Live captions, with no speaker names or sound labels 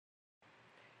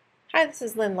Hi, this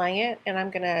is Lynn Langit, and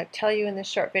I'm going to tell you in this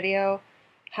short video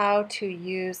how to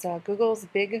use Google's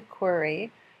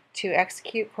BigQuery to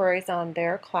execute queries on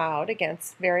their cloud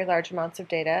against very large amounts of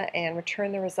data and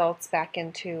return the results back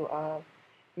into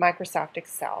Microsoft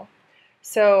Excel.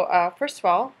 So first of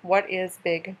all, what is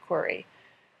BigQuery?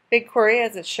 BigQuery,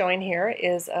 as it's showing here,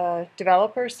 is a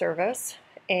developer service,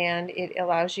 and it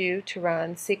allows you to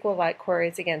run SQL-like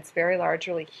queries against very large,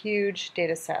 really huge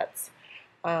data sets.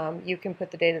 You can put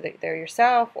the data there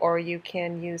yourself, or you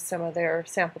can use some of their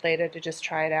sample data to just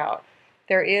try it out.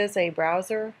 There is a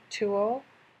browser tool.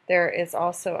 There is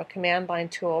also a command line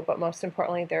tool, but most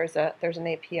importantly, there's an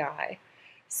API.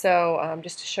 So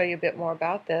just to show you a bit more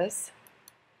about this,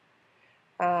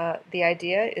 the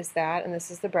idea is that, and this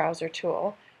is the browser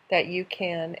tool, that you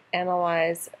can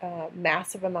analyze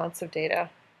massive amounts of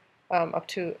data, up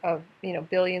to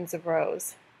billions of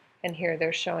rows. And here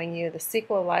they're showing you the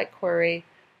SQL-like query,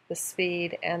 the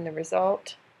speed, and the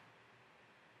result.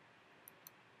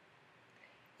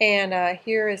 And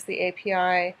here is the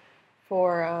API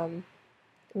for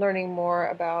learning more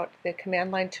about the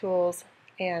command line tools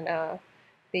and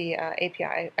the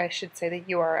API, I should say the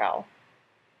URL.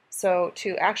 So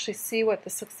to actually see what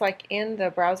this looks like in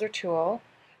the browser tool,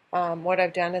 what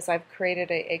I've done is I've created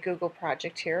a Google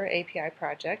project here, API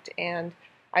project, and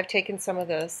I've taken some of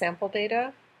the sample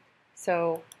data.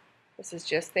 So this is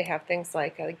just, they have things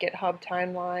like a GitHub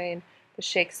timeline, the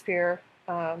Shakespeare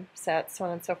sets, so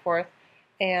on and so forth.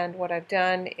 And what I've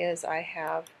done is I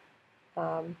have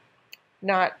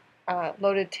not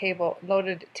loaded table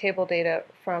data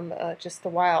from just the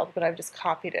wild, but I've just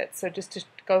copied it. So just to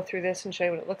go through this and show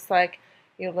you what it looks like,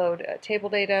 you load table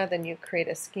data, then you create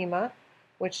a schema,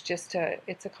 which just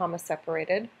it's a comma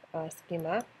separated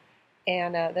schema.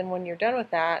 And then when you're done with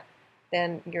that,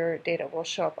 then your data will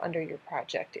show up under your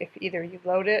project if either you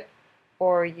load it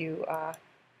or you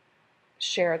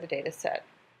share the data set.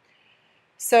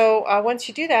 So once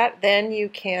you do that, then you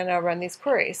can run these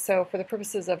queries. So for the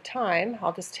purposes of time,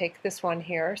 I'll just take this one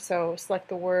here. So select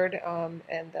the word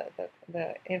and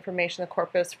the information, the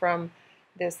corpus from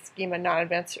this schema,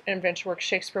 non-adventure work,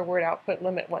 Shakespeare word output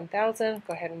limit 1000.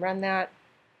 Go ahead and run that.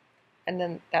 And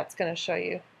then that's going to show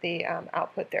you the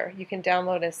output there. You can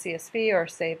download as CSV or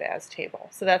save as table.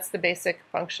 So that's the basic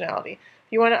functionality. If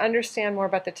you want to understand more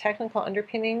about the technical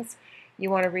underpinnings,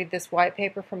 you want to read this white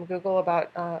paper from Google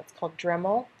about, it's called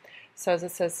Dremel. So as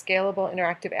it says, Scalable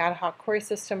Interactive Ad Hoc Query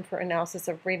System for Analysis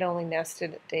of Read-Only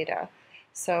Nested Data.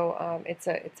 So it's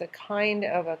a kind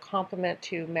of a complement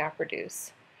to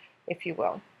MapReduce, if you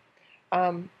will.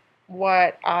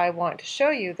 What I want to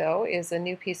show you, though, is a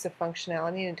new piece of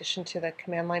functionality in addition to the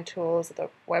command line tools, the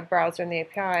web browser, and the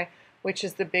API, which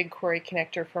is the BigQuery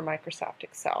connector for Microsoft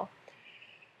Excel.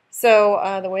 So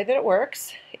the way that it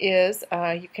works is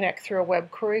you connect through a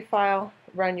web query file,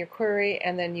 run your query,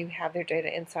 and then you have your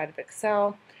data inside of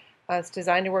Excel. It's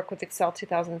designed to work with Excel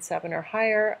 2007 or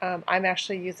higher. I'm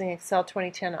actually using Excel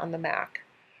 2010 on the Mac.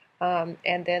 And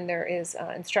then there is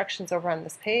instructions over on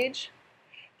this page.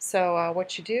 So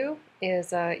what you do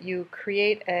is you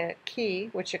create a key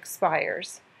which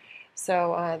expires.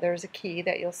 So there's a key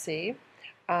that you'll see.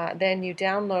 Then you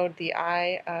download the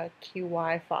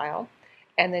IQY file,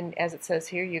 and then as it says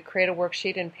here, you create a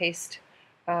worksheet and paste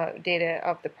data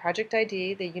of the project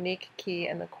ID, the unique key,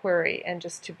 and the query. And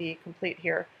just to be complete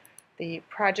here, the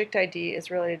project ID is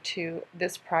related to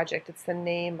this project. It's the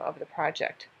name of the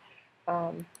project.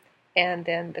 And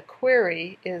then the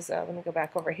query is, let me go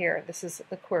back over here, this is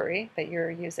the query that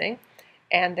you're using,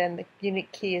 and then the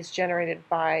unique key is generated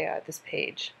by this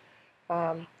page.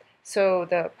 So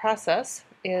the process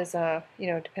is,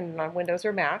 depending on Windows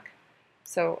or Mac.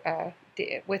 So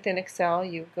within Excel,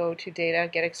 you go to Data,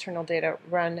 Get External Data,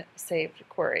 Run Saved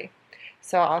Query.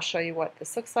 So I'll show you what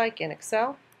this looks like in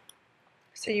Excel.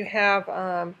 So you have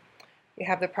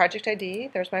the project ID,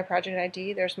 there's my project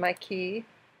ID, there's my key,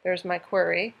 there's my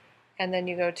query. And then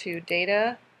you go to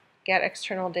Data, Get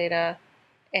External Data,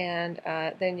 and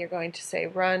then you're going to say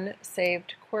Run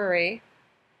Saved Query,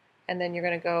 and then you're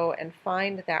going to go and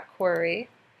find that query.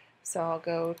 So I'll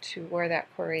go to where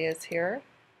that query is here,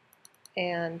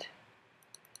 and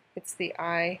it's the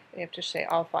you have to say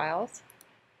All Files,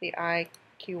 the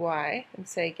IQY, and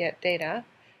say Get Data,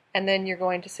 and then you're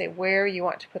going to say where you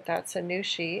want to put that. It's a new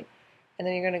sheet. And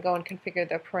then you're going to go and configure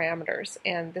the parameters.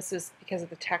 And this is because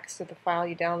of the text of the file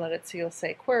you downloaded. So you'll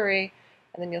say query,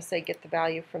 and then you'll say get the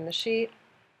value from the sheet,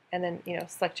 and then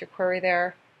select your query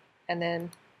there, and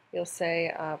then you'll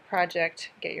say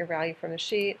project, get your value from the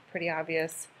sheet. Pretty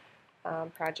obvious.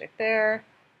 Project there,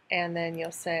 and then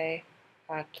you'll say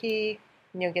key,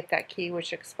 and you'll get that key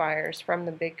which expires from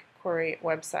the BigQuery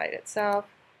website itself.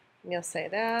 and you'll say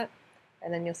that,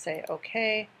 and then you'll say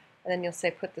OK, and then you'll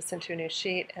say put this into a new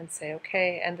sheet and say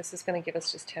OK, and this is going to give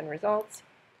us just 10 results.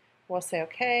 We'll say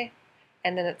OK,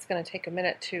 and then it's going to take a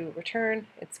minute to return.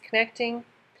 It's connecting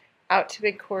out to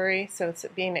BigQuery, so it's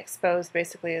being exposed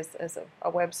basically as a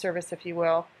web service, if you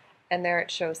will, and there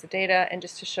it shows the data. And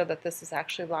just to show that this is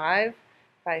actually live,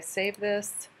 if I save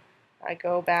this, I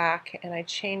go back and I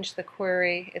change the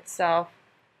query itself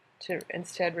to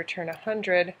instead return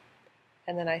 100,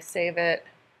 and then I save it,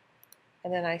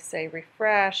 and then I say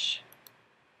refresh,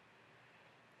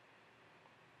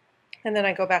 and then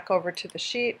I go back over to the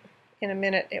sheet. In a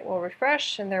minute it will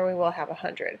refresh, and there we will have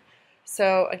 100.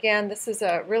 So again, this is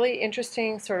a really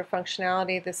interesting sort of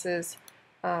functionality. This is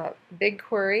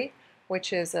BigQuery,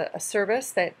 which is a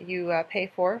service that you pay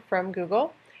for from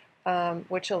Google,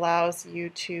 which allows you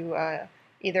to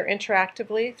either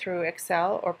interactively through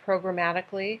Excel or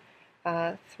programmatically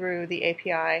through the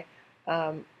API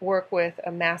work with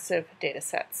a massive data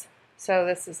sets. So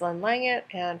this is Lynn Langit,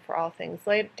 and for all things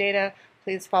data,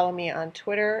 please follow me on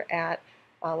Twitter at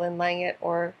Lynn Langit,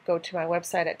 or go to my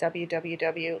website at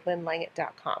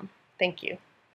www.lynnlangit.com. Thank you.